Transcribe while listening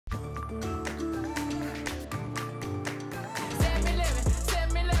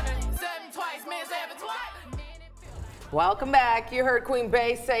Welcome back. You heard Queen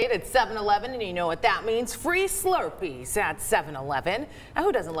Bey say it at 7-Eleven, and you know what that means. Free Slurpees at 7-Eleven. Now,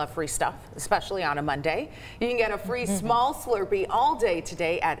 who doesn't love free stuff, especially on a Monday? You can get a free small Slurpee all day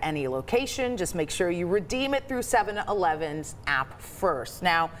today at any location. Just make sure you redeem it through 7-Eleven's app first.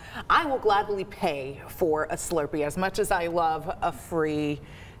 Now, I will gladly pay for a Slurpee as much as I love a free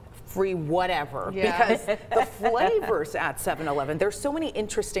whatever, because the flavors at 7-Eleven, there's so many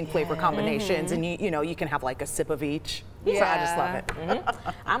interesting flavor combinations, and you know, you can have like a sip of each. So I just love it.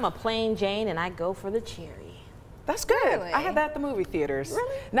 I'm a plain Jane and I go for the cherry. That's good. Really? I had that at the movie theaters.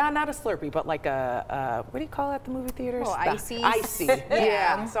 Really? Not a Slurpee, but like a what do you call it at the movie theaters? Oh, icy. Icy.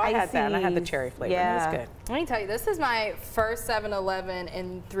 Yeah. So I had that, and I had the Ices. cherry flavor. Yeah. And it was good. Let me tell you, this is my first 7-Eleven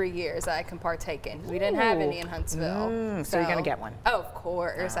in 3 years that I can partake in. We didn't have any in Huntsville. So you're gonna get one? Oh, of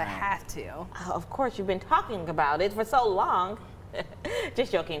course, I have to. Of course, you've been talking about it for so long.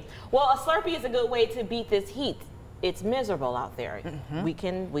 Just joking. Well, a Slurpee is a good way to beat this heat. It's miserable out there. We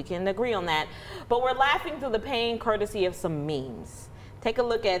can agree on that. But we're laughing through the pain courtesy of some memes. Take a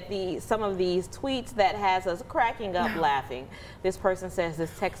look at some of these tweets that has us cracking up laughing. This person says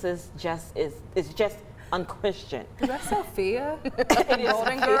this Texas is just unchristian. Is that Sophia?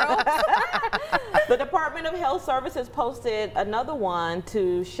 Golden Girl? The Department of Health Services posted another one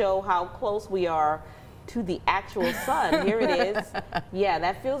to show how close we are to the actual sun. Here it is. Yeah,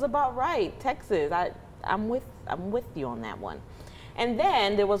 that feels about right. Texas. I'm with you on that one. And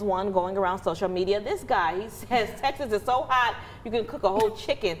then there was one going around social media. This guy, he says Texas is so hot you can cook a whole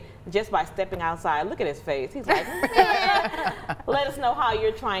chicken just by stepping outside. Look at his face. He's like, man, let us know how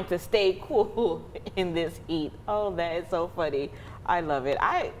you're trying to stay cool in this heat. Oh, that is so funny. I love it.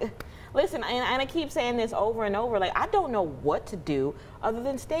 Listen, and I keep saying this over and over, like, I don't know what to do other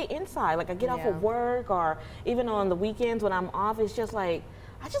than stay inside. Like, I get off of work, or even on the weekends when I'm off, it's just like,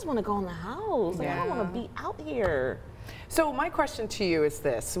 I just want to go in the house. Like, I don't want to be out here. So my question to you is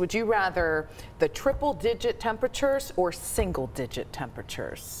this: would you rather the triple-digit temperatures or single-digit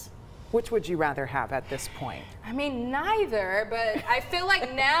temperatures? Which would you rather have at this point? I mean, neither, but I feel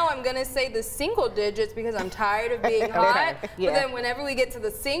like now I'm going to say the single digits because I'm tired of being hot. But then whenever we get to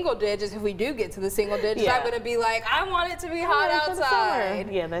the single digits, if we do get to the single digits, I'm going to be like, I want it to be hot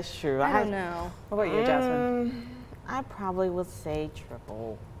outside. Yeah, that's true. I don't know. What about you, Jasmine? I probably would say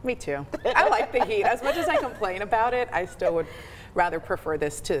triple. Me too. I like the heat. As much as I complain about it, I still would rather prefer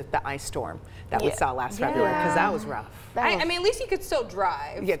this to the ice storm that we saw last February, because that was rough. I mean, at least you could still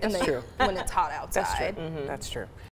drive. Yeah, that's true. When it's hot outside. That's true. That's true.